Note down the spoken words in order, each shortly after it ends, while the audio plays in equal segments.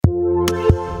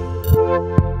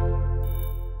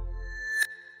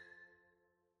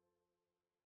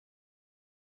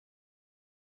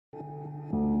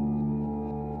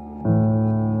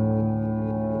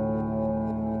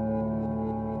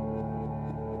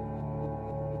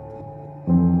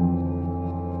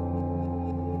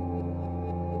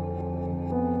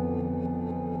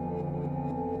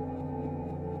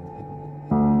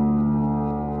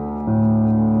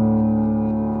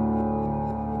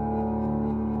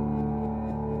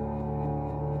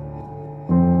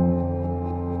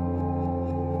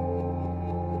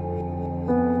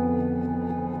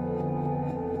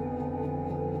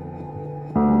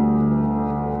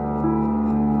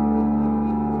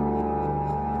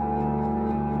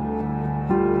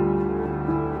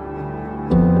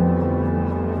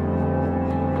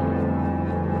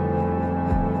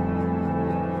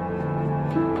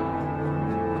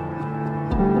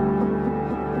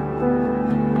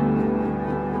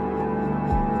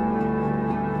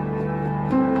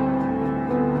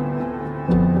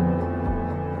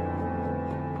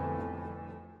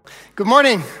Good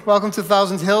morning. Welcome to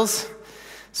Thousand Hills.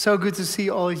 So good to see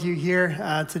all of you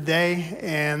here today.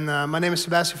 And my name is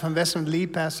Sebastian van Wessem,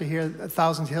 lead pastor here at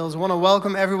Thousand Hills. I want to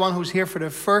welcome everyone who's here for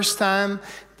the first time,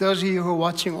 those of you who are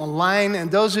watching online, and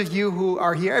those of you who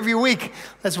are here every week.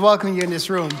 Let's welcome you in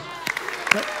this room.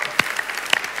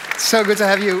 So good to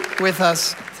have you with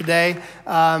us today.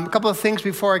 A couple of things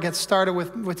before I get started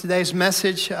with today's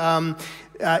message.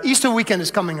 Easter weekend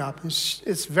is coming up.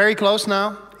 It's very close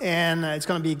now, and it's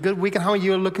going to be a good weekend. How many of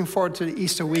you are looking forward to the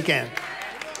Easter weekend?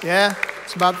 Yeah?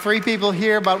 It's about 3 people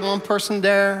here, about 1 person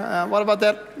there. What about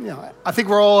that? I think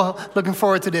we're all looking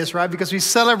forward to this, right? Because we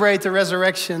celebrate the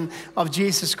resurrection of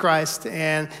Jesus Christ,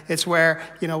 and it's where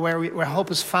hope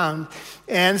is found.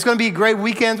 And it's going to be a great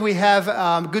weekend. We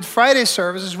have Good Friday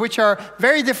services, which are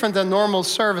very different than normal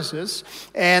services.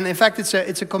 And in fact,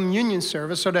 it's a communion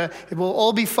service, so that it will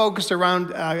all be focused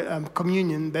around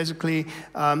communion, basically.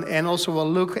 And also we'll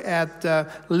look at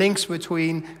links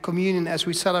between communion as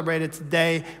we celebrate it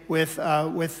today with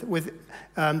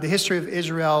the history of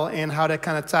Israel and how that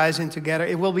kind of ties in together.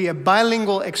 It will be a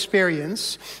bilingual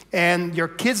experience, and your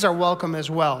kids are welcome as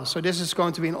well. So this is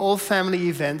going to be an all-family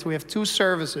event. We have 2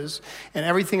 services, and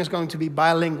everything is going to be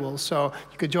bilingual. So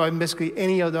you could join basically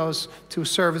any of those 2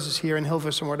 services here in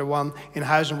Hilversum or the one in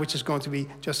Huizen, which is going to be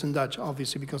just in Dutch,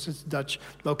 obviously, because it's a Dutch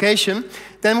location.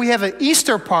 Then we have an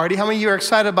Easter party. How many of you are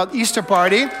excited about Easter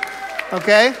party?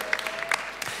 Okay.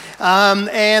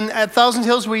 And at Thousand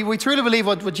Hills, we truly believe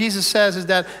what Jesus says is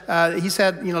that he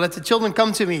said, let the children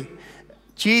come to me.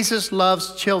 Jesus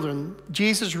loves children.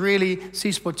 Jesus really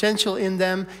sees potential in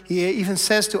them. He even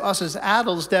says to us as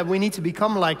adults that we need to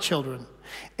become like children.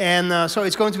 And so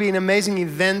it's going to be an amazing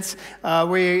event. I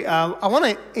want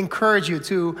to encourage you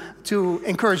to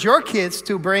encourage your kids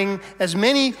to bring as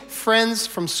many friends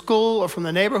from school or from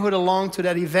the neighborhood along to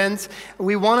that event.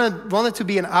 We want it to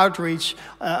be an outreach,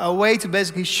 a way to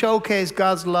basically showcase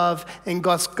God's love and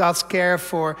God's care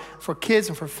for kids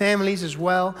and for families as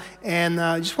well. And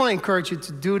I just want to encourage you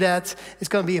to do that. It's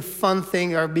going to be a fun thing.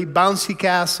 There'll be bouncy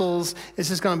castles. It's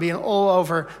just going to be an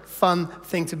all-over fun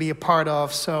thing to be a part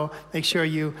of. So make sure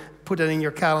you put it in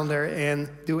your calendar and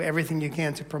do everything you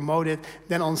can to promote it.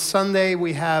 Then on Sunday,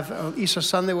 Easter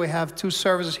Sunday, we have 2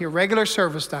 services here, regular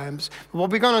service times. What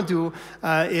we're going to do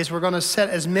is we're going to set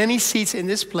as many seats in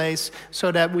this place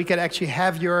so that we can actually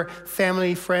have your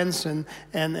family, friends, and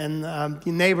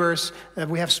your neighbors.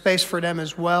 We have space for them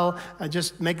as well.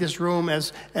 Just make this room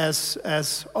as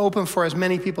open for as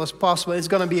many people as possible. It's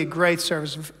going to be a great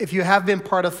service. If you have been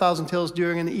part of Thousand Hills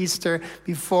during an Easter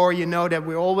before, you know that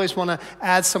we always want to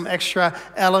add some extra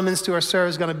elements to our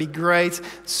service. Is going to be great.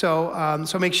 So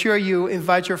make sure you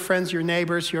invite your friends, your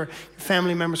neighbors, your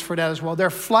family members for that as well. There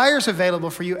are flyers available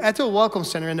for you at the Welcome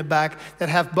Center in the back that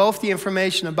have both the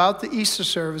information about the Easter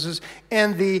services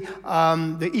and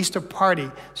the Easter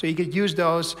party. So you could use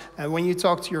those when you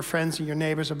talk to your friends and your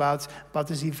neighbors about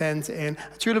this event. And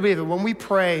I truly believe that when we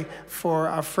pray for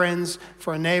our friends,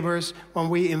 for our neighbors, when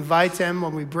we invite them,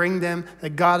 when we bring them,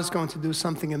 that God is going to do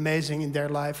something amazing in their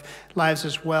lives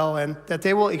as well. And that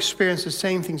they will experience the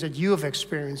same things that you have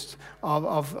experienced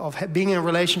of being in a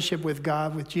relationship with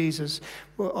God, with Jesus,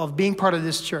 of being part of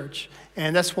this church.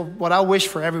 And that's what I wish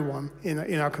for everyone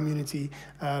in our community,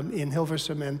 in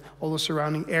Hilversum and all the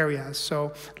surrounding areas.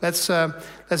 So let's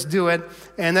do it.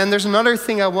 And then there's another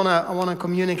thing I want to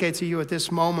communicate to you at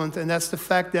this moment, and that's the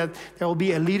fact that there will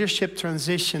be a leadership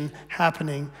transition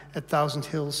happening at Thousand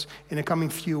Hills in the coming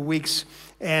few weeks.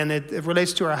 And it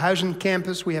relates to our Huizen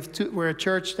campus. We're a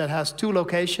church that has 2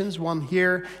 locations, one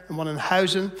here and one in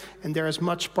Huizen, and they're as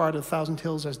much part of Thousand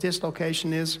Hills as this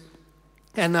location is.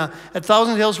 And at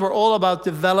Thousand Hills, we're all about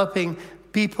developing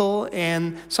people,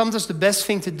 and sometimes the best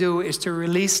thing to do is to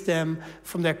release them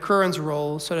from their current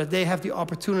role so that they have the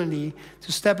opportunity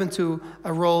to step into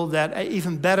a role that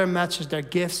even better matches their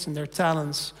gifts and their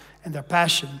talents and their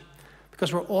passion.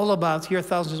 Because we're all about, here at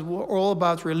Thousand Hills, we're all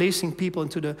about releasing people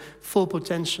into the full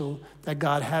potential that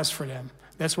God has for them.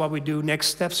 That's why we do Next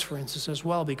Steps, for instance, as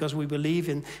well, because we believe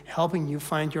in helping you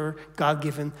find your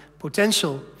God-given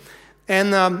potential.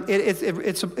 And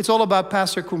it's all about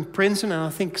Pastor Koen Prinsen, and I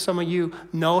think some of you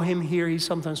know him here. He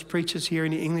sometimes preaches here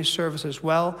in the English service as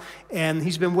well. And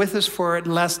he's been with us for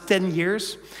the last 10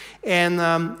 years. And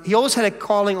he always had a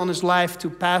calling on his life to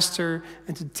pastor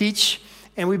and to teach.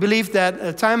 And we believe that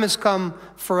a time has come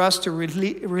for us to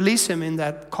release him in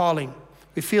that calling.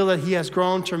 We feel that he has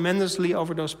grown tremendously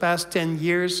over those past 10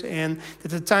 years, and that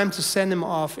the time to send him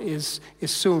off is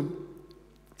soon.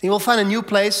 He will find a new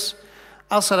place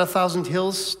outside of Thousand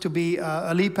Hills to be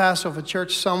a lead pastor of a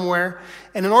church somewhere.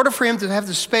 And in order for him to have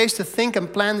the space to think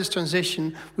and plan this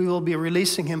transition, we will be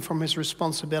releasing him from his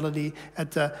responsibility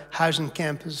at the Huizen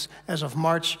campus as of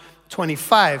March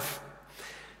 25.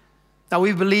 Now,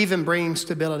 we believe in bringing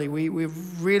stability. We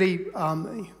really,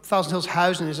 Thousand Hills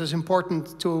Huizen is as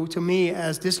important to me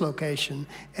as this location.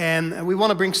 And we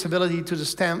want to bring stability to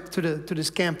this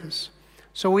campus.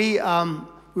 So we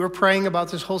were praying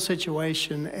about this whole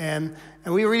situation, and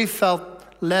we really felt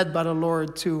led by the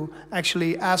Lord to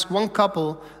actually ask one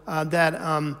couple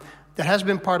that has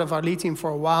been part of our lead team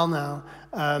for a while now.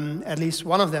 At least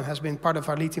one of them has been part of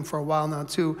our lead team for a while now,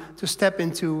 to step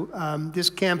into this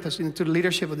campus, into the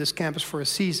leadership of this campus for a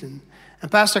season.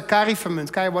 And Pastor Kari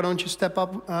Vermunt, Kari, why don't you step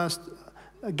up,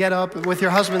 get up with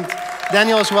your husband,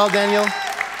 Daniel as well, Daniel.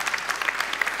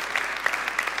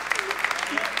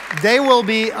 They will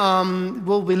be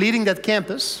leading that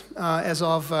campus as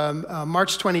of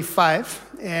March 25.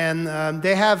 And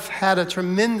they have had a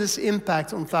tremendous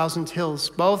impact on Thousand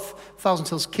Hills, both Thousand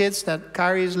Hills kids that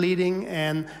Kari is leading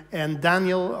and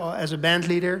Daniel as a band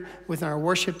leader with our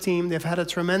worship team. They've had a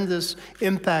tremendous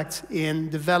impact in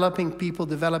developing people,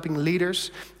 developing leaders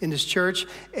in this church.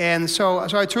 And so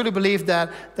I truly believe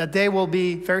that they will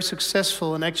be very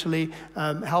successful in actually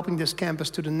helping this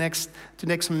campus to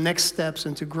take some next steps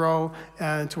and to grow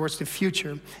towards the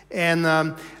future.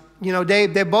 And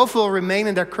they both will remain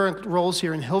in their current roles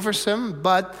here in Hilversum,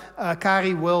 but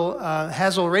Kari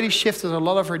has already shifted a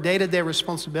lot of her day-to-day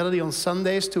responsibility on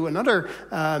Sundays to another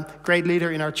great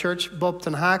leader in our church, Bob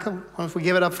ten Haken. Why don't we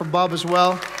give it up for Bob as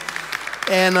well?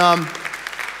 And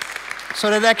so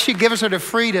that actually gives her the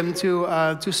freedom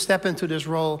to step into this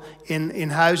role in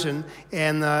Huizen.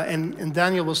 And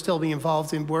Daniel will still be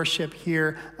involved in worship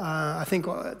here, I think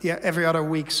every other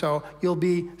week. So you'll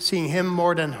be seeing him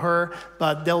more than her,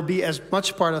 but they'll be as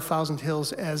much part of Thousand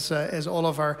Hills as all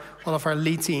of our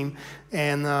lead team.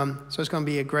 And so it's going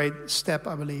to be a great step,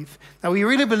 I believe. Now, we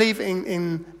really believe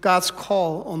in God's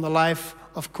call on the life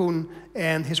of Koen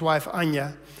and his wife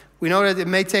Anja. We know that it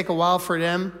may take a while for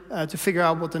them to figure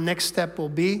out what the next step will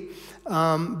be.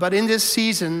 But in this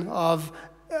season of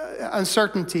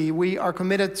uncertainty, we are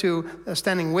committed to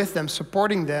standing with them,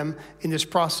 supporting them in this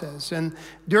process. And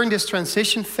during this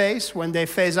transition phase, when they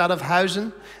phase out of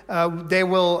Huizen, they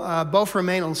will both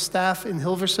remain on staff in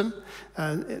Hilversum.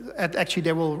 Actually,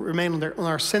 they will remain on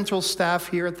our central staff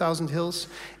here at Thousand Hills.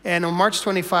 And on March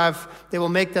 25, they will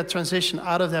make that transition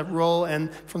out of that role.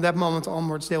 And from that moment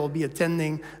onwards, they will be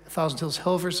attending Thousand Hills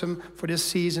Hilversum for this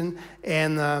season.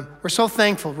 And we're so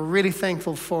thankful. We're really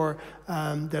thankful for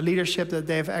the leadership that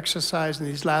they've exercised in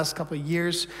these last couple of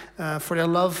years, for their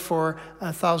love for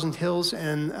Thousand Hills,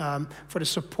 and for the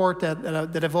support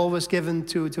that they've always given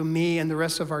to me and the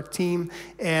rest of our team.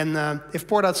 And they've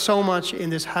poured out so much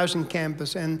in this Huizen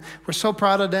campus, and we're so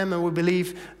proud of them, and we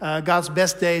believe God's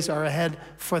best days are ahead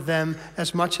for them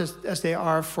as much as they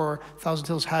are for Thousand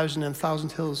Hills Huizen and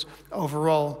Thousand Hills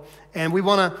overall. And we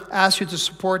want to ask you to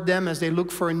support them as they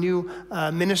look for a new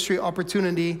ministry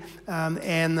opportunity.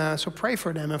 So pray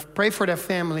for them and pray for their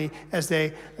family as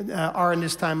they are in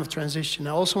this time of transition. I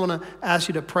also want to ask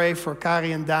you to pray for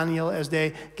Kari and Daniel as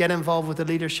they get involved with the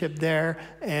leadership there,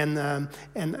 and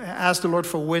ask the Lord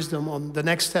for wisdom on the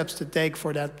next steps to take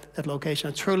for that location.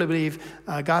 I truly believe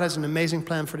God has an amazing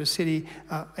plan for the city,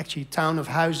 town of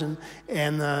Huizen,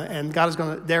 and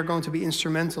they're going to be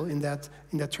instrumental in that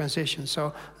transition.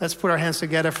 So let's put our hands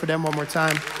together for them one more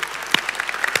time.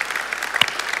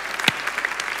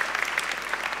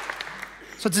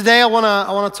 So today I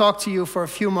want to talk to you for a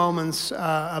few moments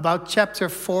about chapter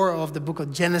 4 of the book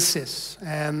of Genesis.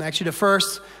 And actually the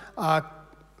first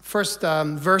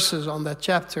verses on that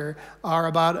chapter are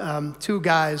about two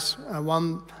guys,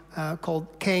 one called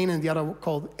Cain and the other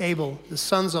called Abel, the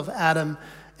sons of Adam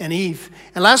and Eve.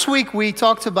 And last week we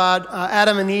talked about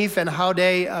Adam and Eve and how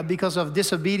they, because of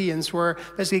disobedience, were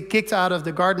basically kicked out of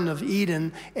the Garden of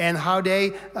Eden, and how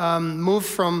they moved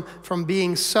from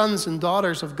being sons and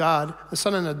daughters of God, a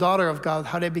son and a daughter of God,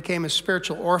 how they became a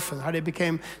spiritual orphan, how they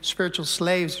became spiritual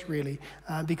slaves, really,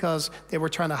 because they were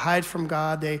trying to hide from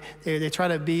God. They try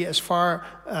to be as far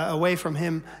away from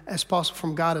Him as possible,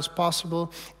 from God as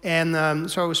possible, and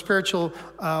so spiritual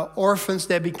orphans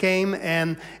they became.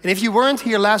 And if you weren't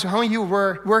here last week, how many of you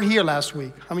were here last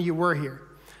week? How many of you were here?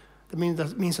 That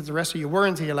means that the rest of you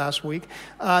weren't here last week.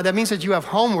 That means that you have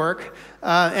homework.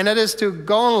 and that is to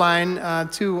go online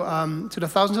to the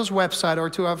Thousand Hills website or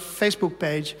to our Facebook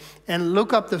page and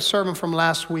look up the sermon from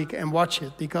last week and watch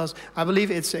it, because I believe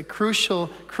it's a crucial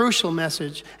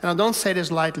message. And I don't say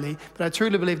this lightly, but I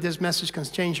truly believe this message can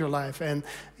change your life. And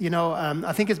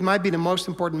I think it might be the most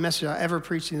important message I ever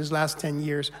preached in these last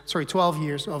 12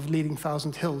 years of leading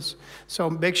Thousand Hills. So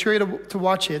make sure to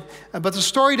watch it. But the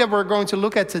story that we're going to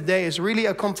look at today is really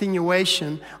a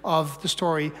continuation of the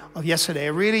story of yesterday.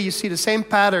 Really, you see the same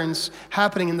patterns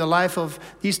happening in the life of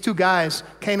these two guys,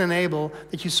 Cain and Abel,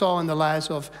 that you saw in the lives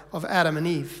of Adam and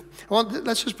Eve. Well,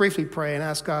 let's just briefly pray and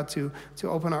ask God to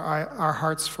open our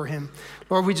hearts for him.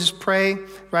 Lord, we just pray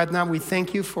right now. We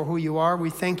thank you for who you are. We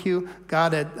thank you, God,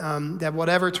 that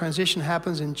whatever transition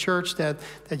happens in church, that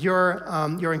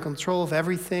you're in control of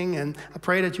everything. And I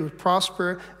pray that you would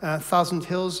prosper Thousand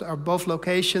Hills, or both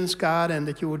locations, God, and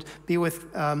that you would be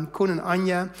with Koen and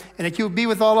Anya, and that you would be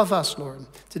with all of us, Lord,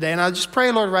 today. And I just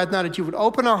pray, Lord, right now that you would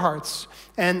open our hearts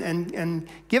and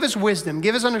give us wisdom,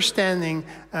 give us understanding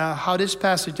how this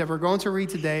passage that we're going to read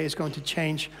today is going to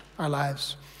change our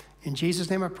lives. In Jesus'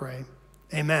 name I pray.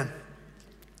 Amen.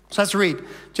 So let's read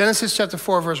Genesis chapter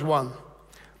 4, verse 1.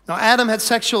 Now Adam had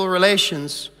sexual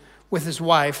relations with his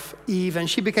wife, Eve, and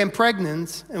she became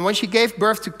pregnant. And when she gave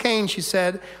birth to Cain, she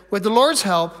said, "With the Lord's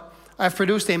help, I've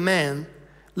produced a man."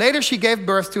 Later she gave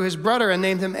birth to his brother and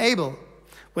named him Abel.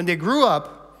 When they grew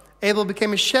up, Abel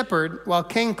became a shepherd while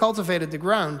Cain cultivated the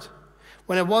ground.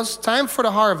 When it was time for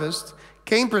the harvest,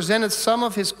 Cain presented some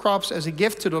of his crops as a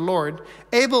gift to the Lord.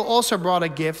 Abel also brought a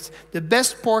gift, the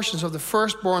best portions of the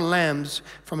firstborn lambs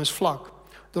from his flock.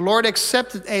 The Lord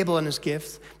accepted Abel and his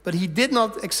gift, but he did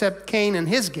not accept Cain and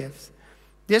his gift.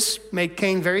 This made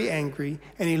Cain very angry,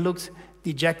 and he looked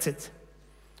dejected.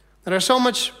 Now, there's so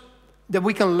much that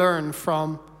we can learn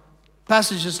from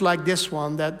passages like this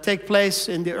one that take place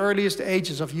in the earliest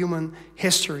ages of human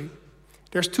history.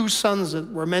 There's two sons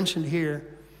that were mentioned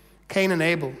here, Cain and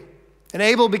Abel. And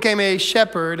Abel became a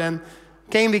shepherd, and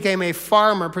Cain became a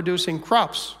farmer producing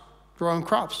crops, growing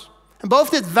crops. And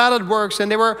both did valid works,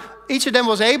 and each of them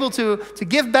was able to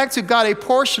give back to God a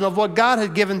portion of what God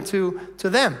had given to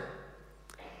them.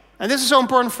 And this is so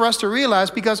important for us to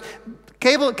realize, because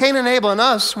Cain and Abel and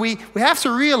us, we have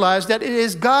to realize that it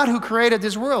is God who created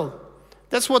this world.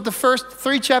 That's what the first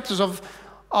 3 chapters of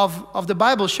the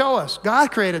Bible show us.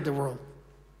 God created the world.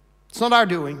 It's not our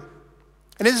doing.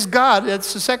 And this is God.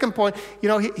 That's the second point.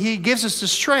 He gives us the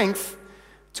strength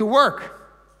to work.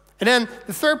 And then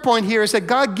the third point here is that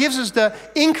God gives us the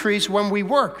increase when we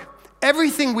work.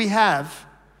 Everything we have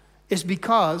is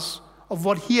because of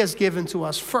what he has given to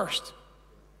us first.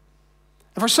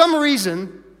 And for some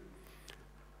reason,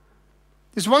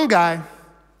 this one guy,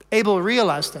 Abel,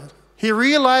 realized that. He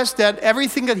realized that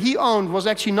everything that he owned was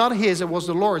actually not his, it was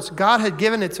the Lord's. God had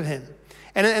given it to him.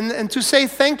 And to say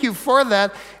thank you for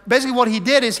that, basically what he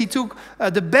did is he took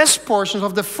the best portions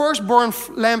of the firstborn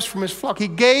lambs from his flock. He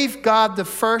gave God the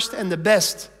first and the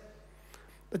best.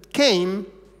 But Cain,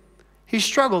 he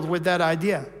struggled with that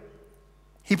idea.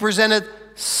 He presented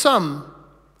some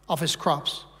of his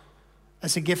crops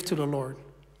as a gift to the Lord.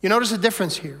 You notice the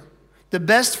difference here. The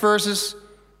best versus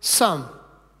some.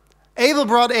 Abel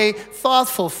brought a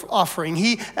thoughtful offering.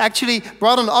 He actually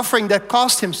brought an offering that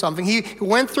cost him something. He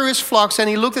went through his flocks and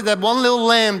he looked at that one little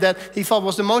lamb that he thought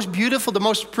was the most beautiful, the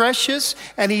most precious,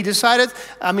 and he decided,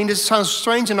 this sounds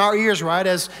strange in our ears, right,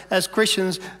 as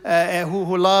Christians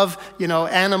who love,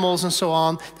 animals and so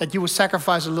on, that you would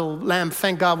sacrifice a little lamb.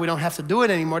 Thank God we don't have to do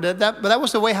it anymore. But that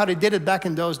was the way how they did it back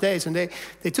in those days, and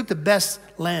they took the best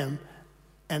lamb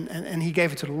and he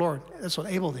gave it to the Lord. That's what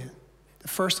Abel did, the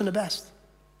first and the best.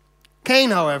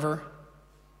 Cain, however,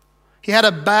 he had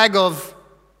a bag of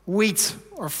wheat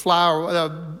or flour, a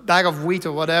bag of wheat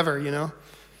or whatever,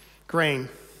 grain.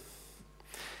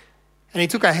 And he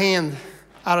took a hand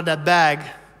out of that bag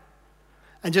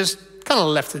and just kind of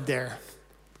left it there.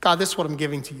 God, this is what I'm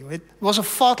giving to you. It was a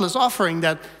thoughtless offering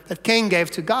that Cain gave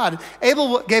to God.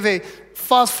 Abel gave a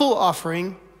thoughtful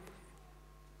offering.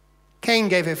 Cain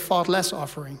gave a thoughtless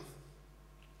offering.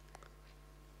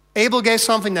 Abel gave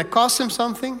something that cost him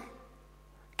something.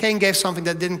 Cain gave something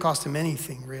that didn't cost him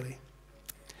anything, really.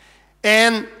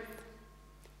 And,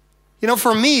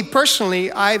 for me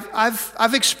personally,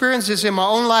 I've experienced this in my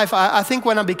own life. I think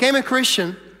when I became a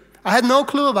Christian, I had no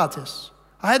clue about this.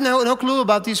 I had no clue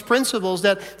about these principles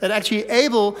that actually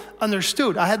Abel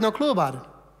understood. I had no clue about it.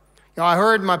 I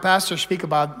heard my pastor speak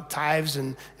about tithes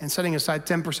and setting aside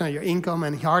 10% of your income,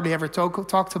 and he hardly ever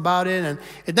talked about it, and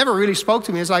it never really spoke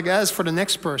to me. It's like, that's for the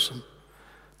next person.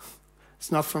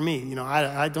 It's not for me.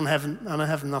 I don't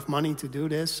have enough money to do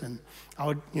this. And I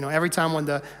would, every time when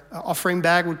the offering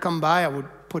bag would come by, I would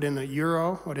put in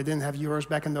 €1, or they didn't have euros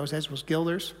back in those days, it was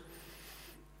guilders.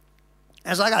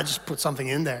 As I got just put something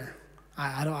in there.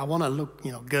 I want to look,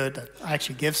 good, that I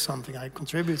actually give something, I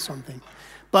contribute something.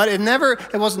 But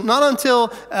it was not until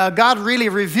God really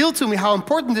revealed to me how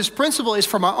important this principle is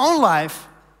for my own life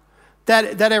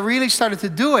that I really started to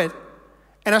do it.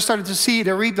 And I started to see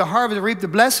reap the harvest, reap the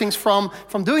blessings from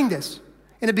doing this.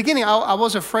 In the beginning, I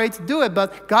was afraid to do it,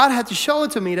 but God had to show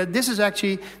it to me that this is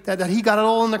actually, that He got it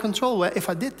all under control if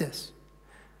I did this.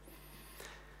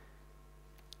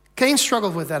 Cain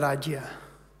struggled with that idea.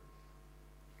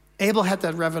 Abel had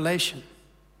that revelation.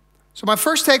 So my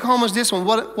first take home is this one.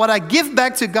 What I give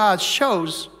back to God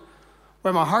shows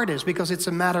where my heart is, because it's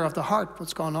a matter of the heart,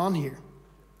 what's going on here.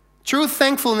 True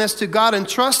thankfulness to God and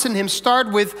trust in Him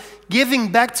start with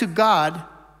giving back to God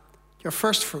your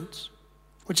first fruits,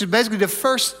 which is basically the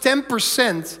first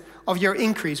 10% of your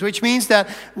increase, which means that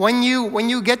when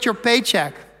you get your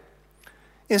paycheck,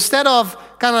 instead of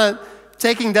kind of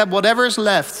taking that whatever is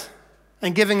left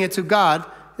and giving it to God,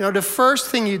 the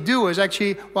first thing you do is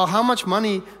actually, well, how much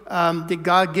money did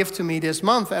God give to me this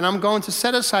month? And I'm going to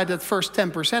set aside that first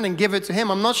 10% and give it to Him.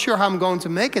 I'm not sure how I'm going to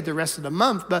make it the rest of the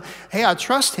month, but hey, I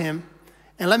trust Him.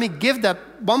 And let me give that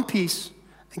one piece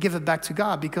and give it back to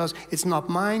God, because it's not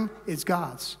mine, it's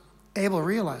God's. Abel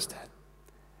realized that.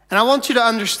 And I want you to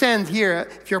understand here,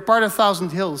 if you're part of 1,000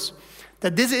 Hills,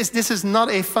 that this is not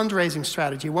a fundraising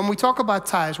strategy. When we talk about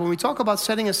tithes, when we talk about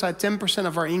setting aside 10%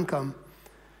 of our income,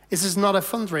 this is not a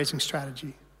fundraising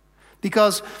strategy,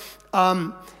 because,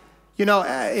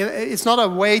 it's not a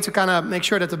way to kind of make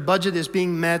sure that the budget is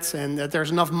being met and that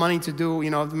there's enough money to do,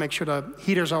 to make sure the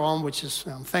heaters are on, which is,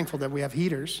 I'm thankful that we have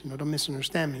heaters, don't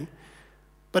misunderstand me.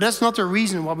 But that's not the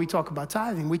reason why we talk about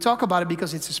tithing. We talk about it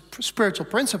because it's a spiritual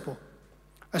principle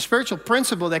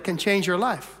that can change your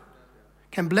life,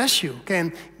 can bless you,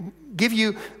 can give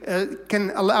you,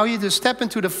 can allow you to step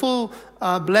into the full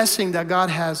blessing that God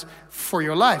has for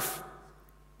your life.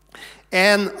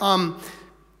 And,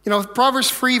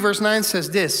 Proverbs 3 verse 9 says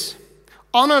this: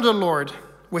 honor the Lord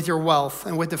with your wealth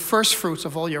and with the first fruits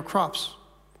of all your crops.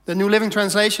 The New Living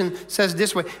Translation says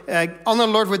this way: honor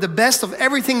the Lord with the best of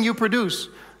everything you produce,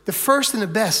 the first and the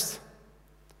best.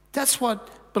 That's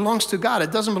what belongs to God.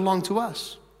 It doesn't belong to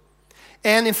us.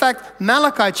 And in fact,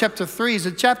 Malachi chapter 3 is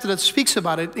a chapter that speaks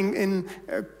about it in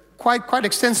quite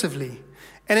extensively.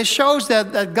 And it shows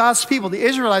that God's people, the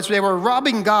Israelites, they were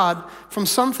robbing God from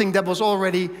something that was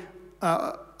already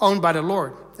owned by the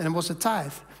Lord, and it was a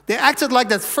tithe. They acted like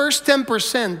that first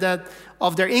 10%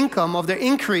 of their income, of their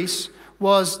increase,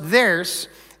 was theirs.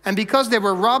 And because they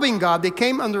were robbing God, they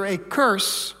came under a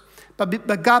curse.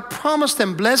 But God promised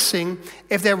them blessing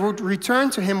if they would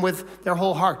return to Him with their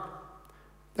whole heart.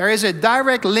 There is a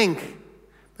direct link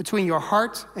between your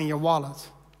heart and your wallet.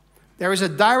 There is a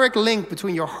direct link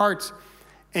between your heart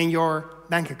and your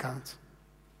bank account.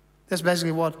 That's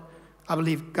basically what I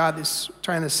believe God is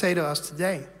trying to say to us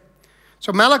today.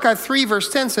 So Malachi 3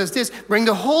 verse 10 says this: bring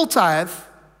the whole tithe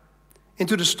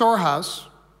into the storehouse,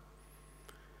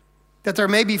 that there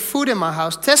may be food in my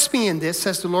house. Test me in this,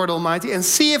 says the Lord Almighty, and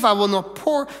see if I will not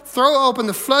throw open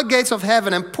the floodgates of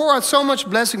heaven and pour out so much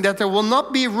blessing that there will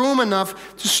not be room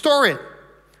enough to store it.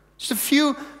 Just a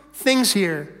few things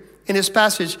here in this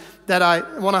passage that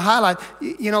I want to highlight.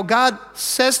 God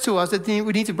says to us that we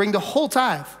need to bring the whole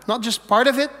tithe, not just part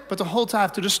of it, but the whole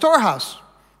tithe to the storehouse.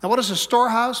 Now, what is a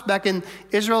storehouse? Back in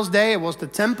Israel's day, it was the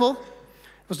temple.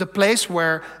 It was the place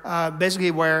where,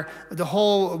 where the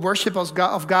whole worship of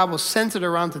God was centered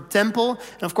around the temple.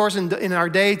 And of course, in our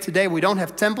day today, we don't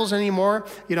have temples anymore.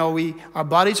 Our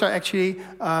bodies are actually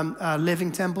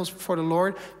living temples before the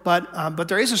Lord. But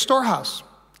there is a storehouse.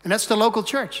 And that's the local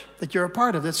church that you're a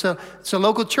part of. It's a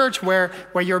local church where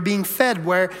you're being fed,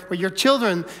 where your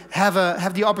children have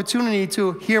the opportunity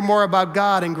to hear more about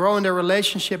God and grow in their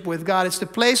relationship with God. It's the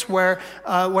place where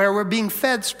we're being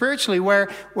fed spiritually, where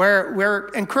we're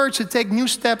encouraged to take new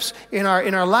steps in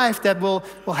our life that will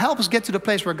help us get to the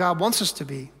place where God wants us to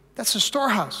be. That's a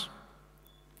storehouse.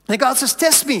 And God says,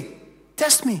 test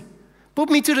me. Put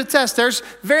me to the test. There's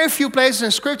very few places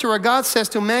in Scripture where God says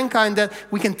to mankind that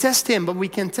we can test Him, but we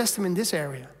can test Him in this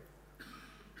area.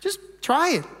 Just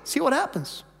try it. See what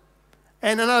happens.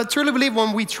 And I truly believe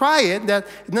when we try it, that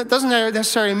it doesn't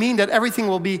necessarily mean that everything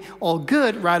will be all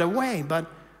good right away. But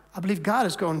I believe God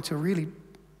is going to really,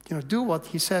 do what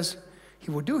He says He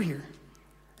will do here.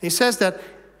 He says that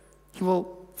He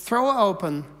will throw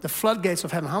open the floodgates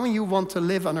of heaven. How many of you want to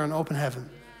live under an open heaven?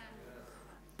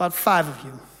 About 5 of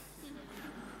you.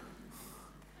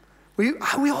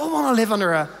 We all want to live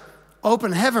under an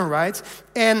open heaven, right?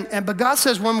 But God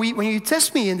says, when you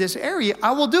test me in this area,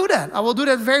 I will do that. I will do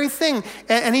that very thing.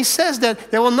 And he says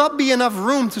that there will not be enough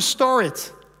room to store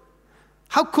it.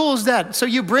 How cool is that? So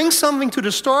you bring something to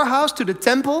the storehouse, to the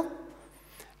temple,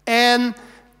 and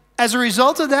as a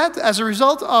result of that, as a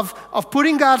result of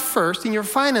putting God first in your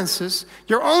finances,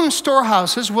 your own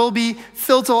storehouses will be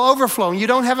filled to overflowing. You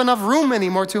don't have enough room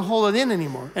anymore to hold it in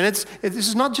anymore. And this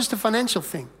is not just a financial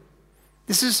thing.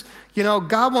 This is,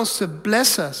 God wants to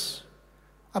bless us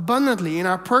abundantly in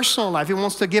our personal life. He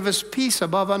wants to give us peace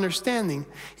above understanding.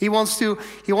 He wants to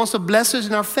bless us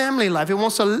in our family life. He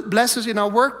wants to bless us in our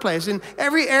workplace. In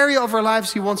every area of our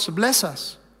lives, he wants to bless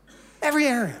us. Every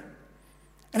area.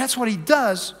 And that's what he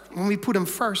does when we put him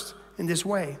first in this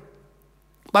way.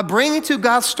 By bringing to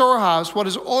God's storehouse what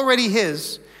is already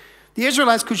his, the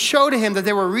Israelites could show to him that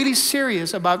they were really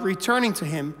serious about returning to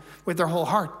him with their whole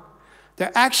heart.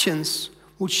 Their actions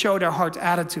would show their heart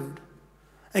attitude.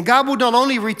 And God would not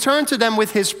only return to them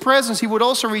with his presence, he would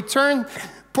also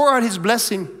pour out his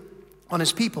blessing on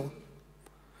his people.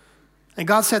 And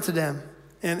God said to them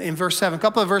in verse 7, a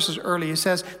couple of verses earlier, he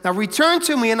says, "Now return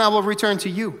to me and I will return to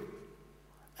you."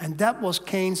 And that was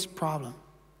Cain's problem.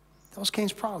 That was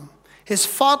Cain's problem. His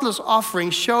faultless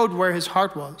offering showed where his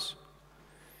heart was.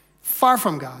 Far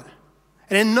from God.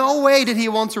 And in no way did he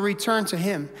want to return to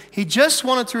him. He just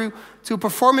wanted to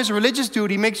perform his religious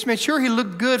duty, make sure he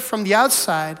looked good from the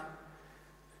outside,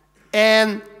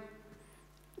 and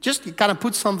just kind of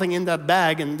put something in that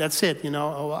bag, and that's it.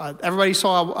 Everybody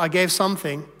saw I gave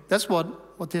something. That's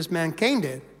what this man Cain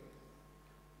did.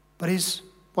 But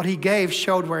what he gave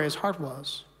showed where his heart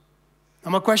was. Now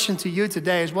my question to you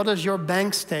today is, what does your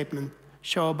bank statement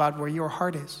show about where your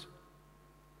heart is?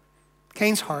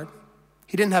 Cain's heart.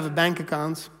 He didn't have a bank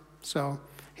account, so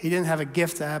he didn't have a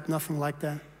gift app, nothing like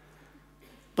that.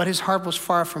 But his heart was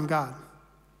far from God.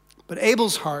 But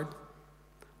Abel's heart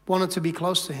wanted to be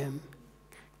close to him.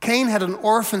 Cain had an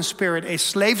orphan spirit, a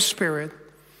slave spirit,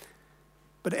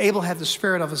 but Abel had the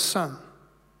spirit of a son.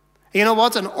 And you know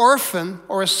what? An orphan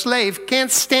or a slave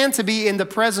can't stand to be in the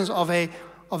presence of a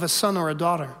son or a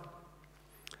daughter.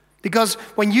 Because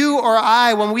when you or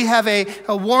I, when we have a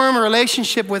warm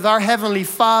relationship with our Heavenly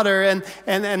Father, and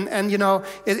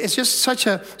it's just such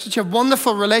a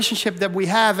wonderful relationship that we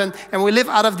have, and we live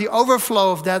out of the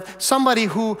overflow of that. Somebody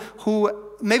who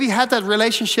maybe had that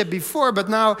relationship before, but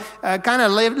now kind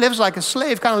of lives like a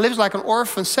slave, kind of lives like an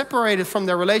orphan, separated from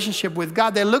their relationship with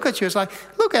God. They look at you, it's like,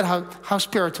 look at how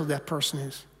spiritual that person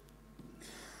is.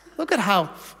 Look at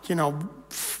how,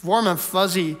 warm and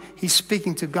fuzzy he's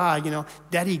speaking to God,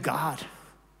 Daddy God.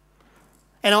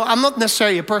 And I'm not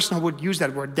necessarily a person who would use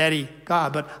that word, Daddy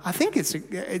God, but I think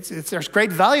there's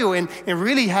great value in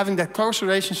really having that close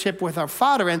relationship with our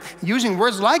Father and using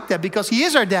words like that, because he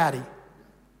is our daddy.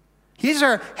 He's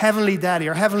our heavenly daddy,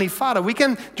 our heavenly Father. We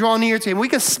can draw near to him. We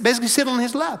can basically sit on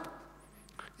his lap.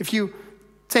 If you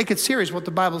take it serious, what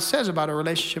the Bible says about our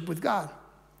relationship with God.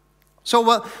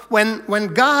 So when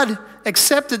God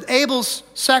accepted Abel's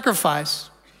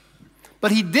sacrifice,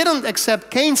 but he didn't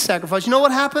accept Cain's sacrifice, you know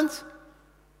what happened?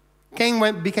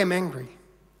 Cain became angry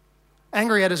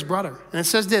at his brother. And it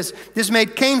says this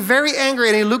made Cain very angry,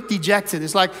 and he looked dejected.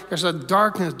 It's like there's a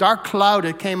dark cloud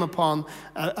that came upon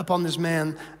this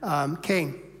man,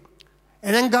 Cain.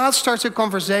 And then God starts a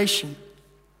conversation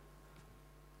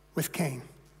with Cain.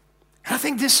 And I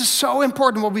think this is so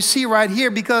important, what we see right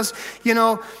here, because,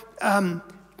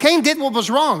 Cain did what was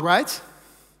wrong, right?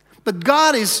 But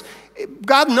God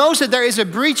knows that there is a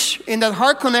breach in that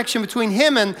heart connection between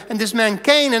him and this man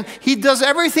Cain, and he does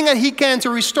everything that he can to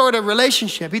restore the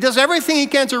relationship. He does everything he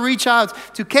can to reach out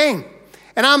to Cain.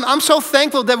 And I'm so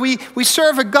thankful that we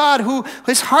serve a God who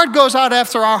his heart goes out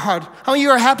after our heart. How many of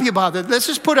you are happy about that?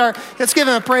 Let's give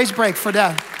him a praise break for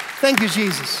that. Thank you,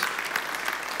 Jesus.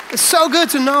 It's so good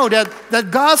to know that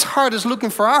God's heart is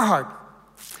looking for our heart.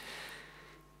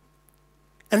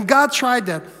 And God tried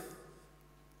that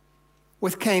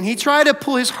with Cain. He tried to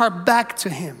pull his heart back to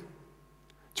him,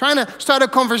 trying to start a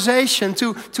conversation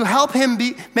to help him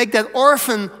make that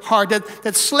orphan heart,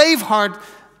 that slave heart,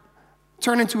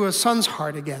 turn into a son's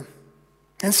heart again.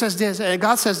 And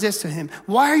God says this to him: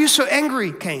 "Why are you so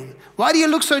angry, Cain? Why do you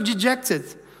look so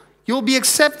dejected? You'll be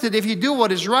accepted if you do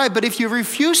what is right, but if you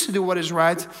refuse to do what is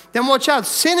right, then watch out.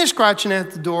 Sin is crouching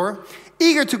at the door,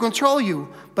 eager to control you,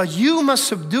 but you must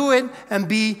subdue it and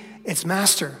be its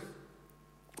master."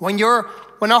 When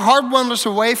our heart wanders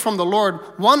away from the Lord,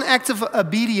 one act of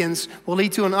obedience will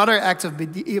lead to another act of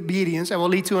obedience and will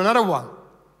lead to another one.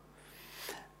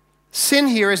 Sin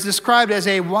here is described as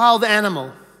a wild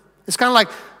animal. It's kind of like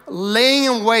laying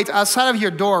in wait outside of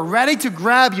your door, ready to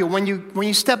grab you when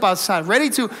you step outside, ready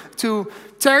to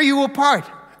tear you apart.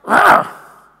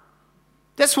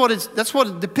 That's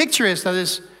what the picture is that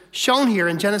is shown here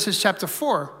in Genesis chapter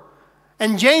 4.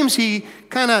 And James, he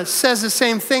kind of says the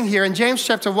same thing here in James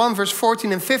chapter 1, verse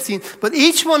 14 and 15. But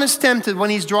each one is tempted when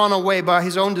he's drawn away by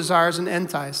his own desires and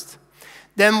enticed.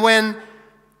 Then when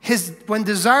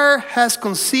desire has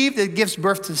conceived, it gives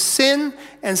birth to sin.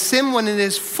 And sin, when it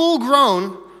is full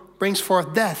grown, brings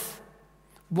forth death.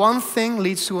 One thing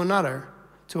leads to another,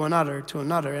 to another, to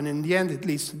another. And in the end, it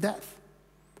leads to death.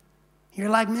 You're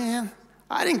like, man,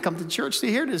 I didn't come to church to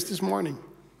hear this morning.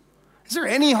 Is there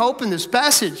any hope in this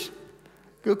passage?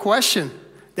 Good question.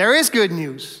 There is good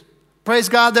news. Praise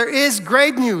God, there is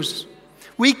great news.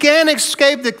 We can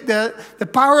escape the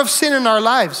power of sin in our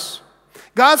lives.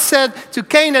 God said to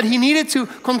Cain that he needed to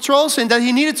control sin, that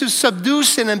he needed to subdue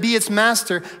sin and be its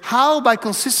master. How? By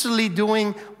consistently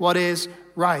doing what is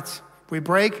right. We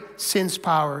break sin's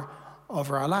power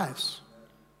over our lives.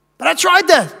 But I tried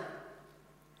that.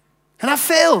 And I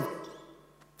failed.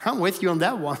 I'm with you on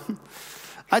that one.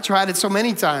 I tried it so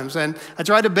many times, and I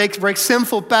tried to break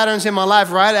sinful patterns in my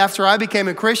life right after I became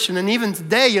a Christian. And even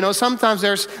today, sometimes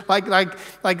there's like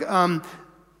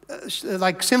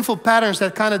sinful patterns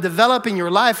that kind of develop in your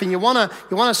life, and you wanna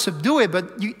subdue it, but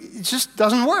it just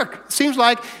doesn't work. It seems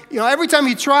like every time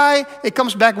you try, it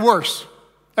comes back worse.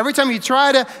 Every time you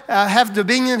try to have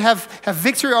dominion, have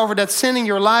victory over that sin in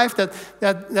your life,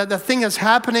 that thing that's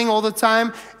happening all the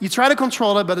time, you try to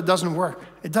control it, but it doesn't work.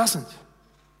 It doesn't.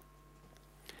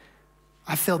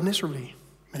 I failed miserably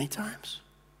many times.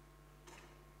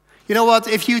 You know what?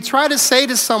 If you try to say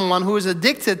to someone who is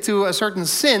addicted to a certain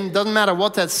sin, doesn't matter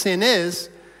what that sin is,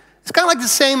 it's kind of like the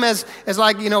same as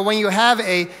when you have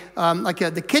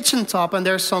the kitchen top and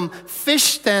there's some fish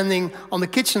standing on the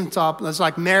kitchen top that's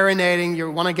like marinating.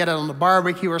 You want to get it on the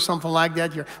barbecue or something like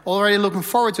that. You're already looking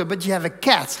forward to it, but you have a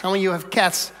cat. How many of you have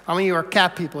cats? How many of you are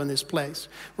cat people in this place,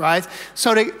 right?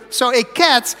 So a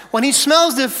cat, when he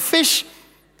smells the fish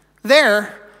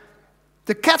there,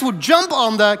 the cat would jump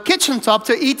on the kitchen top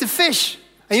to eat the fish.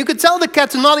 And you could tell the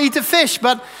cat to not eat the fish,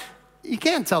 but you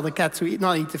can't tell the cat to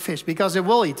not eat the fish because it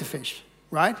will eat the fish,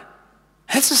 right?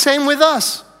 It's the same with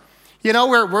us.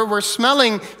 We're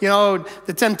smelling,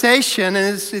 the temptation,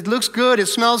 and it looks good, it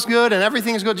smells good, and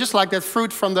everything is good, just like that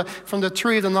fruit from the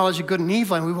tree of the knowledge of good and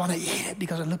evil, and we want to eat it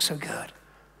because it looks so good.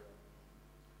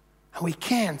 And we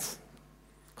can't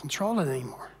control it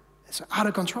anymore. It's out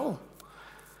of control.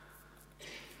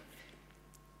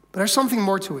 But there's something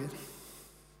more to it,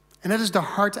 and that is the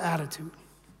heart attitude.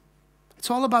 It's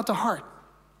all about the heart.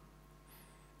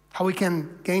 How we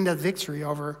can gain that victory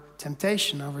over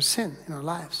temptation, over sin in our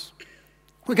lives.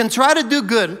 We can try to do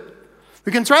good.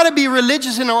 We can try to be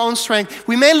religious in our own strength.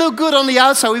 We may look good on the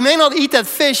outside. We may not eat that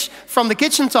fish from the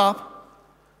kitchen top,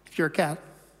 if you're a cat.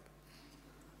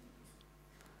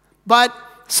 But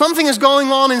something is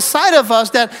going on inside of us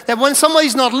that when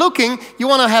somebody's not looking, you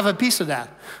want to have a piece of that.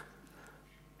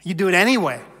 You do it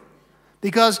anyway,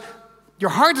 because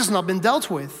your heart has not been dealt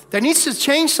with. There needs to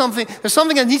change something. There's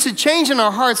something that needs to change in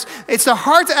our hearts. It's the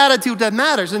heart attitude that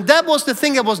matters. And that was the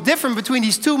thing that was different between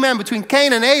these two men, between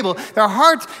Cain and Abel. Their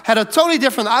heart had a totally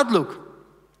different outlook.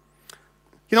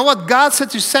 You know what God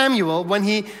said to Samuel when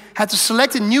he had to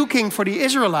select a new king for the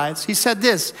Israelites? He said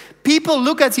this: people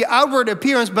look at the outward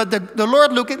appearance, but the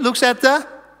Lord looks at the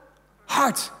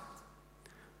heart.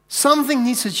 Something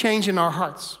needs to change in our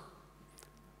hearts.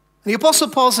 The Apostle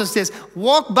Paul says this: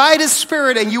 walk by the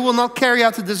Spirit and you will not carry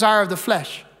out the desire of the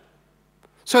flesh.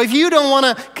 So if you don't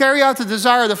want to carry out the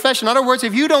desire of the flesh, in other words,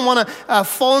 if you don't want to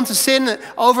fall into sin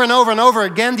over and over and over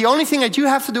again, the only thing that you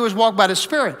have to do is walk by the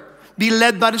Spirit. Be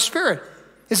led by the Spirit.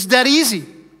 It's that easy,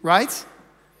 right?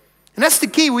 And that's the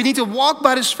key. We need to walk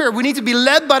by the Spirit. We need to be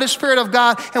led by the Spirit of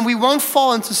God, and we won't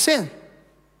fall into sin.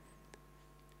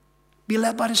 Be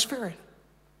led by the Spirit.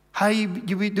 How do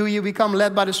you become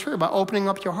led by the Spirit? By opening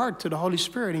up your heart to the Holy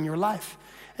Spirit in your life.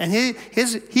 And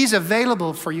He's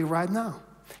available for you right now.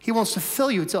 He wants to fill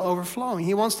you to overflowing.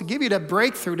 He wants to give you that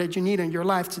breakthrough that you need in your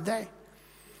life today.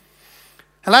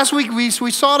 And last week we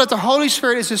saw that the Holy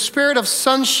Spirit is the spirit of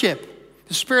sonship.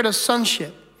 The spirit of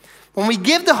sonship. When we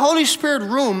give the Holy Spirit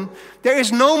room, there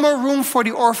is no more room for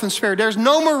the orphan spirit. There's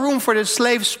no more room for the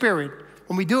slave spirit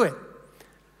when we do it.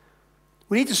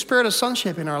 We need the spirit of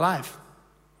sonship in our life.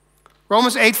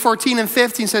 Romans 8:14 and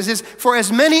 15 says this: for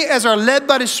as many as are led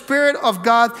by the Spirit of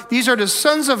God, these are the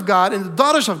sons of God and the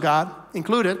daughters of God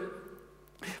included.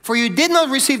 For you did not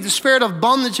receive the spirit of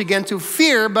bondage again to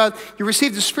fear, but you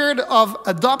received the spirit of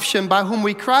adoption, by whom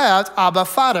we cry out, Abba,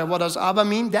 Father. What does Abba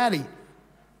mean? Daddy.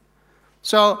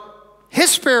 So His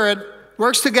Spirit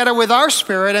works together with our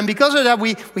spirit, and because of that,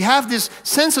 we have this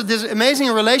sense of this amazing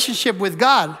relationship with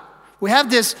God. We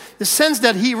have this sense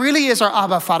that He really is our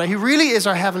Abba Father. He really is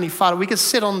our Heavenly Father. We can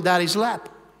sit on Daddy's lap.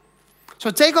 So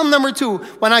take home number 2.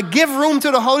 When I give room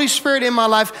to the Holy Spirit in my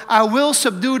life, I will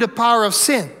subdue the power of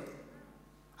sin.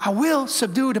 I will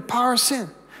subdue the power of sin.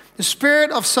 The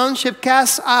spirit of sonship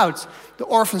casts out the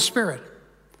orphan spirit.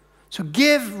 So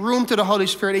give room to the Holy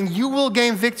Spirit, and you will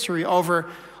gain victory over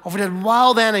that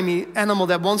wild animal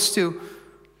that wants to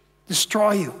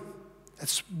destroy you,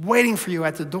 that's waiting for you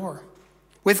at the door.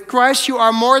 With Christ, you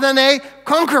are more than a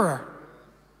conqueror.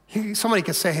 Somebody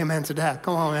can say amen to that.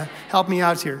 Come on, man. Help me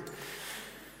out here.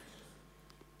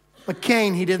 But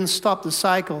Cain, he didn't stop the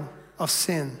cycle of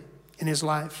sin in his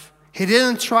life. He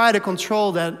didn't try to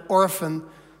control that orphan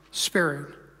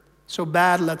spirit. So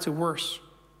bad led to worse.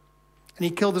 And he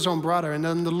killed his own brother. And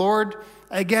then the Lord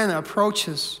again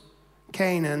approaches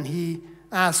Cain and he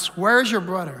asks, "Where's your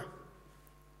brother?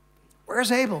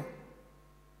 Where's Abel?"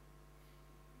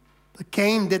 But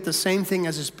Cain did the same thing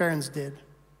as his parents did.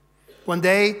 When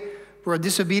they were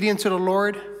disobedient to the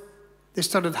Lord, they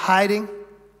started hiding.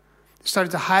 They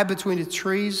started to hide between the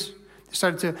trees. They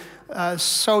started to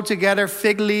sew together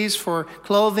fig leaves for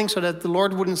clothing so that the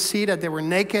Lord wouldn't see that they were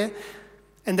naked.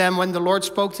 And then when the Lord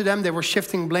spoke to them, they were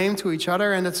shifting blame to each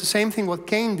other. And that's the same thing what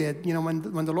Cain did,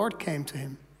 when the Lord came to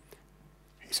him.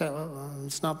 He said, "Well,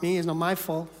 it's not me, it's not my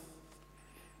fault.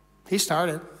 He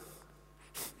started.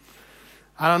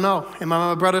 I don't know. Am I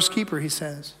my brother's keeper?" he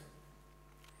says.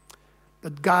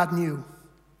 But God knew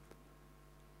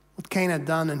what Cain had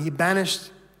done, and he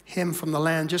banished him from the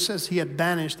land, just as he had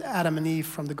banished Adam and Eve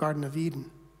from the Garden of Eden.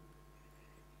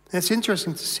 And it's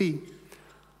interesting to see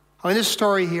how in this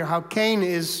story here, how Cain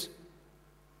is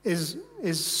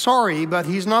sorry, but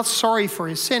he's not sorry for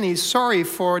his sin. He's sorry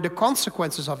for the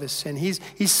consequences of his sin.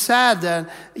 He's sad that,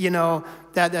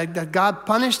 that God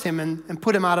punished him and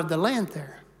put him out of the land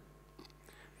there.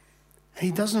 And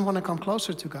he doesn't want to come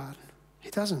closer to God. He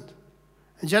doesn't.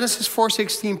 And Genesis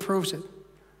 4:16 proves it.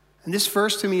 And this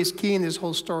verse to me is key in this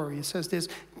whole story. It says this: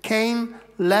 Cain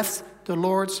left the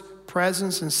Lord's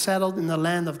presence and settled in the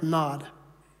land of Nod,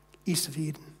 east of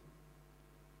Eden.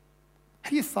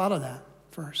 Have you thought of that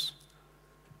verse?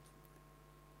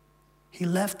 He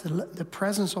left the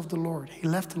presence of the Lord. He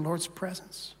left the Lord's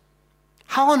presence.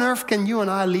 How on earth can you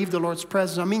and I leave the Lord's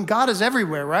presence? I mean, God is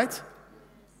everywhere, right?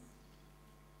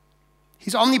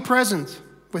 He's omnipresent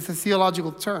with a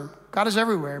theological term. God is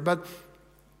everywhere, but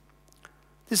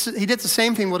he did the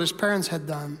same thing what his parents had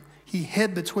done. He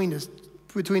hid between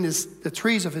the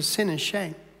trees of his sin and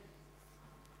shame.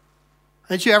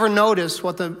 Did you ever notice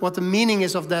what the meaning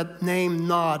is of that name,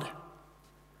 Nod?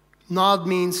 Nod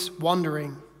means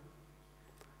wandering.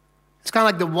 It's kind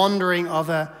of like the wandering of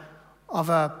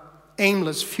a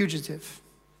aimless fugitive.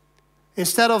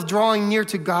 Instead of drawing near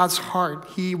to God's heart,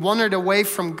 he wandered away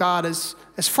from God as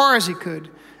far as he could.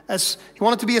 He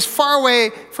wanted to be as far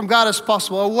away from God as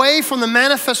possible, away from the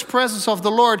manifest presence of the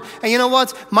Lord. And you know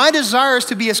what? My desire is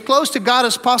to be as close to God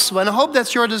as possible, and I hope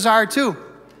that's your desire too.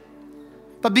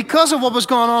 But because of what was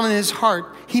going on in his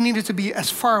heart, he needed to be as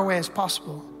far away as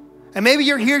possible. And maybe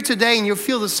you're here today and you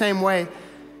feel the same way.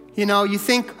 You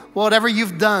think, whatever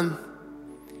you've done,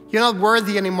 you're not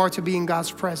worthy anymore to be in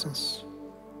God's presence.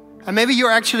 And maybe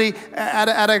you're actually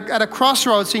at a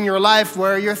crossroads in your life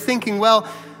where you're thinking, well,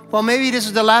 maybe this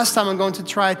is the last time I'm going to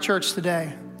try church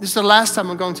today. This is the last time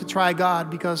I'm going to try God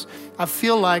because I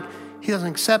feel like he doesn't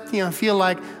accept me. I feel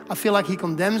like he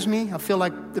condemns me. I feel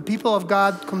like the people of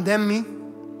God condemn me.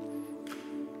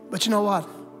 But you know what?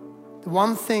 The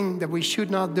one thing that we should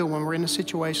not do when we're in a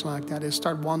situation like that is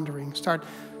start wandering, start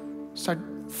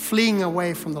fleeing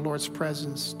away from the Lord's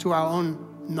presence to our own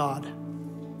Nod.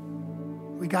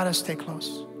 We got to stay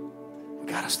close. We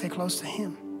got to stay close to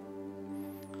him.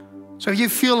 So if you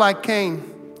feel like Cain,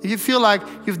 if you feel like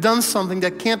you've done something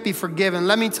that can't be forgiven,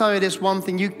 let me tell you this one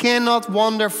thing. You cannot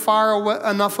wander far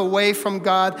enough away from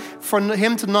God for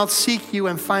him to not seek you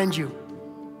and find you.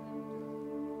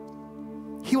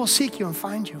 He will seek you and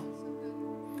find you.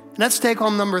 And let's take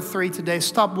home number 3 today.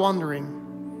 Stop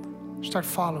wandering. Start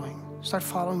following. Start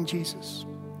following Jesus.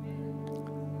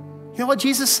 You know what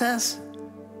Jesus says?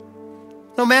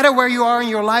 No matter where you are in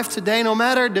your life today, no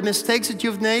matter the mistakes that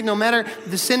you've made, no matter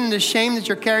the sin and the shame that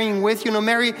you're carrying with you, no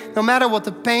matter what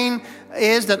the pain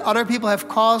is that other people have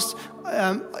caused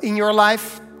in your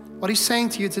life, what he's saying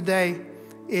to you today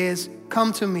is,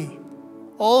 come to me,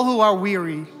 all who are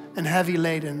weary and heavy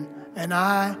laden, and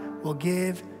I will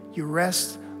give you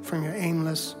rest from your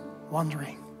aimless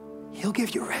wandering. He'll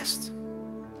give you rest.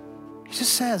 He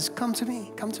just says, come to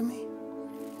me, come to me.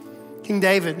 King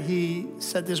David, he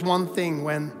said this one thing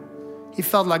when he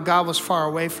felt like God was far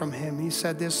away from him. He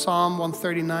said this, Psalm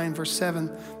 139, verse 7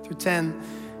 through 10.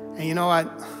 And you know,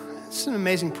 it's an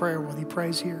amazing prayer what he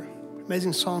prays here.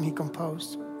 Amazing song he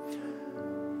composed.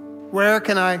 Where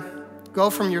can I go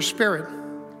from your spirit?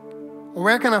 Or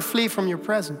where can I flee from your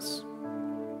presence?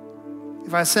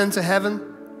 If I ascend to heaven,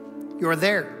 you are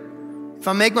there. If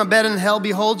I make my bed in hell,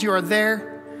 behold, you are there.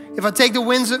 If I take the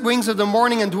wings of the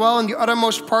morning and dwell in the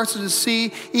uttermost parts of the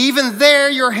sea, even there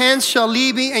your hands shall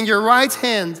lead me and your right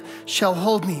hand shall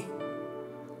hold me.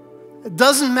 It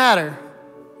doesn't matter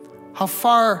how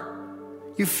far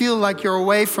you feel like you're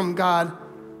away from God,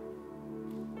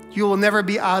 you will never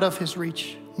be out of his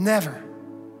reach. Never.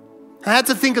 I had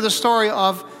to think of the story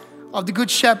of the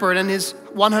good shepherd and his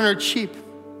 100 sheep.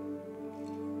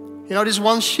 You know, this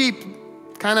one sheep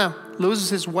kind of loses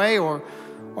his way or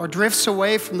drifts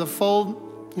away from the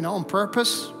fold, you know, on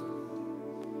purpose.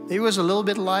 He was a little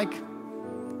bit like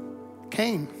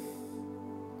Cain,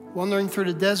 wandering through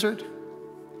the desert.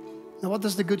 Now, what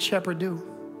does the good shepherd do?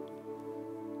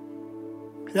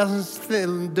 He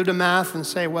doesn't do the math and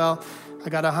say, well, I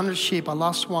got 100 sheep, I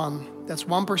lost one. That's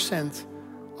 1%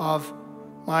 of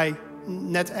my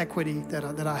net equity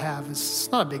that I have. It's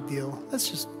not a big deal. Let's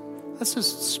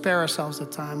just spare ourselves the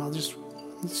time. I'm just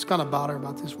gonna bother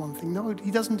about this one thing. No,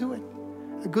 he doesn't do it.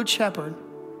 A good shepherd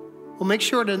will make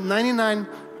sure that 99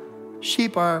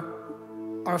 sheep are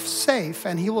safe,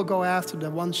 and he will go after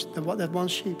that one sheep,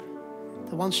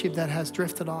 the one sheep that has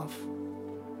drifted off,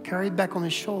 carry it back on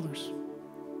his shoulders.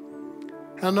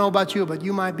 I don't know about you, but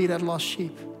you might be that lost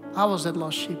sheep. I was that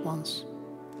lost sheep once.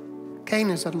 Cain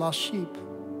is that lost sheep.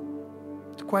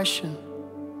 The question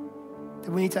that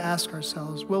we need to ask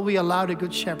ourselves, will we allow the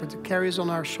good shepherd to carry us on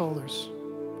his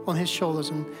shoulders,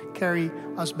 and carry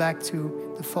us back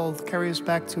to the fold, carry us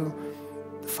back to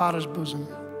the Father's bosom,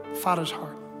 the Father's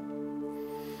heart?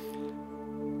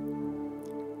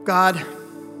 God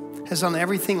has done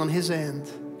everything on his end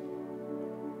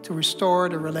to restore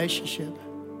the relationship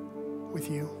with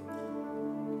you.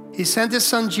 He sent his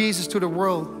son Jesus to the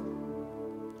world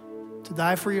to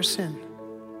die for your sin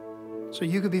so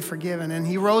you could be forgiven. And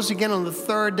he rose again on the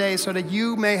third day so that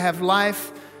you may have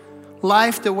life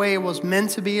the way it was meant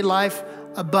to be, life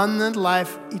abundant,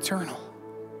 life eternal.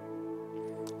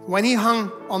 When he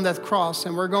hung on that cross,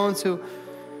 and we're going to,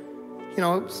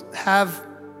 have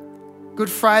Good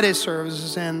Friday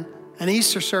services and an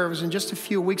Easter service in just a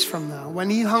few weeks from now. When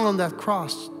he hung on that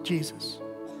cross, Jesus,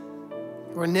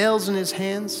 there were nails in his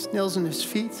hands, nails in his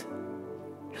feet.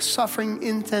 He was suffering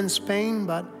intense pain,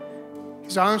 but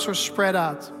his arms were spread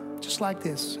out, just like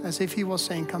this, as if he was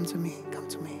saying, come to me, come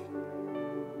to me,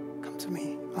 come to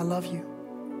me. I love you.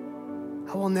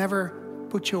 I will never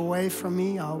put you away from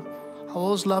me. I'll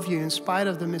always love you in spite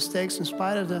of the mistakes, in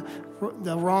spite of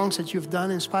the wrongs that you've done,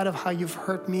 in spite of how you've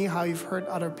hurt me, how you've hurt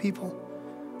other people.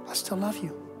 I still love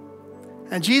you.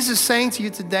 And Jesus is saying to you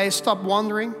today, stop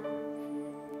wandering.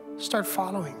 Start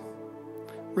following.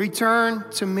 Return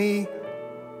to me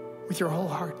with your whole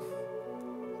heart.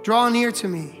 Draw near to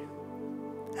me,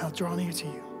 and I'll draw near to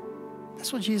you.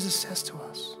 That's what Jesus says to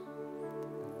us.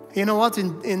 You know what?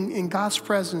 In God's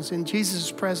presence, in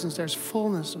Jesus' presence, there's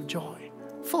fullness of joy.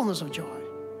 Fullness of joy.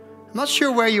 I'm not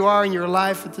sure where you are in your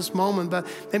life at this moment, but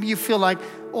maybe you feel like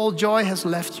all joy has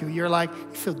left you. You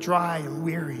feel dry and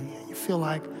weary, and you feel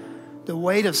like the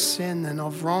weight of sin and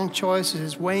of wrong choices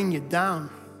is weighing you down.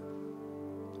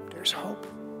 There's hope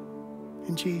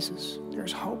in Jesus.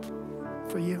 There's hope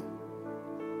for you.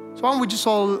 So why don't we just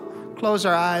all close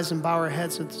our eyes and bow our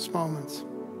heads at this moment?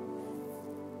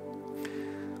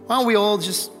 Why don't we all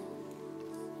just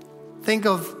think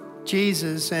of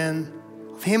Jesus and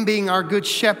of him being our good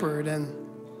shepherd, and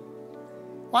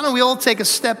why don't we all take a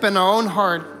step in our own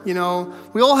heart? We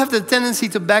all have the tendency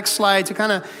to backslide, to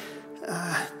kind of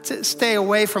to stay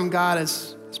away from God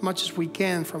as much as we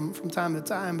can from time to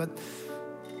time. But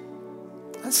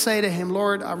let's say to him,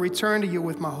 Lord, I return to you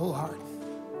with my whole heart.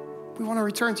 We want to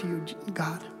return to you,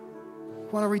 God. We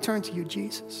want to return to you,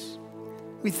 Jesus.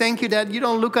 We thank you that you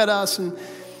don't look at us and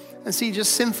see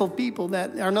just sinful people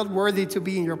that are not worthy to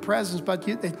be in your presence, but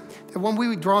that when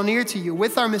we draw near to you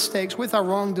with our mistakes, with our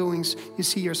wrongdoings, you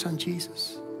see your son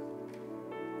Jesus.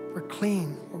 We're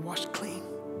clean, we're washed clean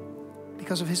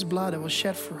because of his blood that was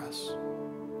shed for us.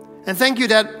 And thank you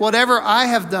that whatever I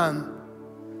have done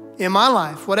in my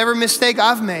life, whatever mistake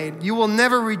I've made, you will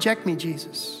never reject me,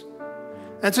 Jesus.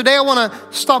 And today I want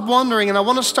to stop wandering and I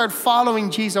want to start following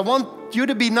Jesus. I want you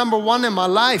to be number one in my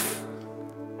life.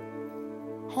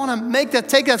 I want to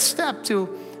take that step to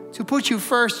put you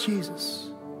first, Jesus.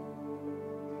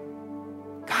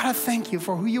 God, I thank you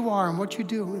for who you are and what you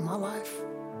do in my life.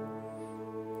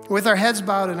 With our heads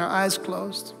bowed and our eyes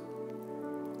closed,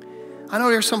 I know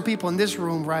there's some people in this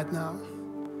room right now.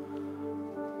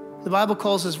 The Bible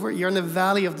calls us, you're in the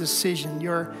valley of decision.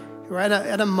 You're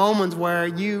at a moment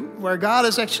where God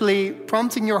is actually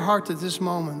prompting your heart at this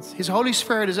moment. His Holy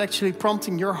Spirit is actually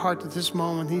prompting your heart at this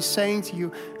moment. He's saying to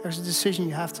you, there's a decision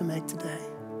you have to make today.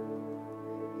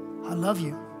 I love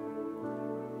you.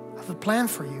 I have a plan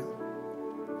for you.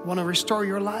 I want to restore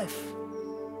your life.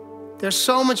 There's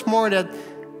so much more that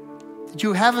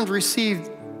you haven't received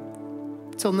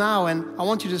till now, and I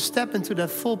want you to step into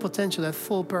that full potential, that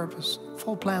full purpose,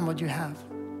 full plan, what you have,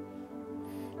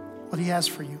 what He has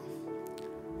for you.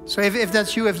 So if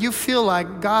that's you, if you feel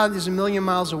like God is a million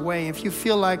miles away, if you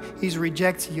feel like He's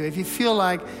rejected you, if you feel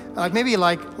like maybe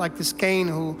like this Cain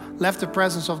who left the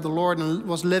presence of the Lord and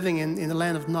was living in the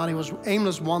land of Nod, he was an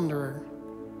aimless wanderer.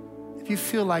 If you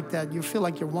feel like that, you feel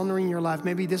like you're wandering your life,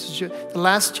 maybe this is the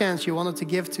last chance you wanted to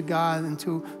give to God and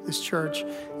to this church.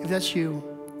 If that's you,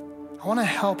 I want to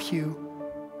help you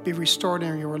be restored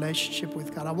in your relationship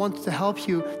with God. I want to help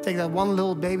you take that one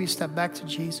little baby step back to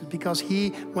Jesus, because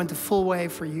He went the full way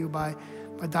for you by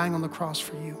dying on the cross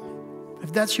for you.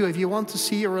 If that's you, if you want to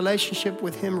see your relationship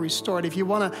with Him restored, if you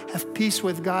want to have peace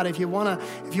with God, if you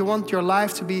want your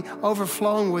life to be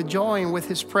overflowing with joy and with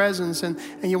His presence, and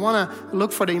you want to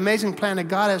look for the amazing plan that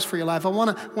God has for your life, I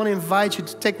want to invite you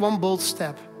to take one bold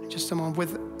step in just a moment,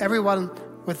 with everyone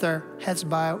with their heads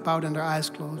bowed and their eyes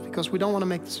closed, because we don't want to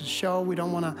make this a show. We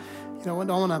don't want to,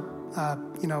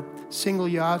 single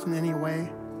you out in any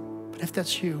way. But if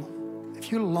that's you,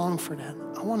 if you long for that,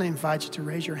 I want to invite you to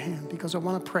raise your hand, because I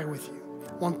want to pray with you.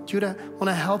 I want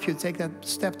to help you take that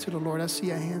step to the Lord. I see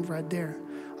a hand right there.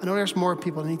 I know there's more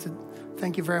people that need to.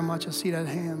 Thank you very much. I see that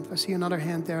hand. I see another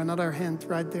hand there, another hand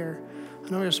right there. I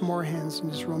know there's more hands in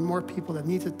this room, more people that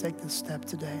need to take this step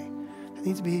today. They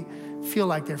need to feel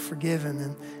like they're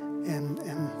forgiven and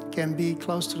can be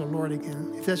close to the Lord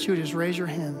again. If that's you, just raise your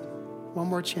hand. One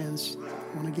more chance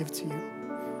I want to give to you.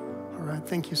 All right,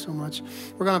 thank you so much.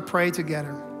 We're going to pray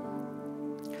together.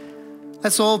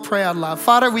 Let's all pray out loud.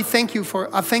 Father, I thank you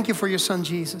for your Son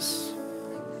Jesus,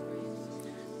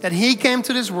 that He came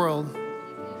to this world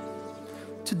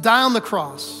to die on the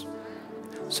cross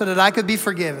so that I could be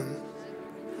forgiven,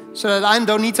 so that I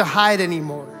don't need to hide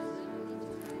anymore.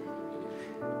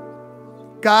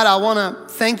 God, I want to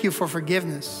thank you for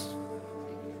forgiveness,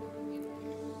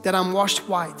 that I'm washed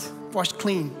white, washed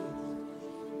clean.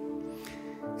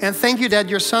 And thank you that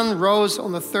your Son rose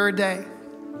on the third day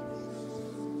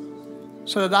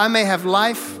so that I may have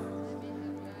life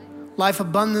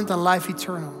abundant and life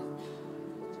eternal.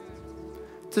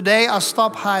 Today, I'll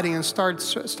stop hiding and start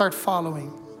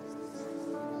following.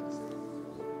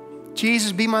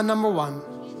 Jesus, be my number one.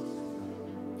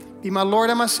 Be my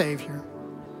Lord and my Savior.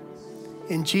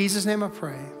 In Jesus' name I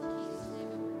pray.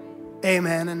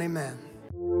 Amen and amen.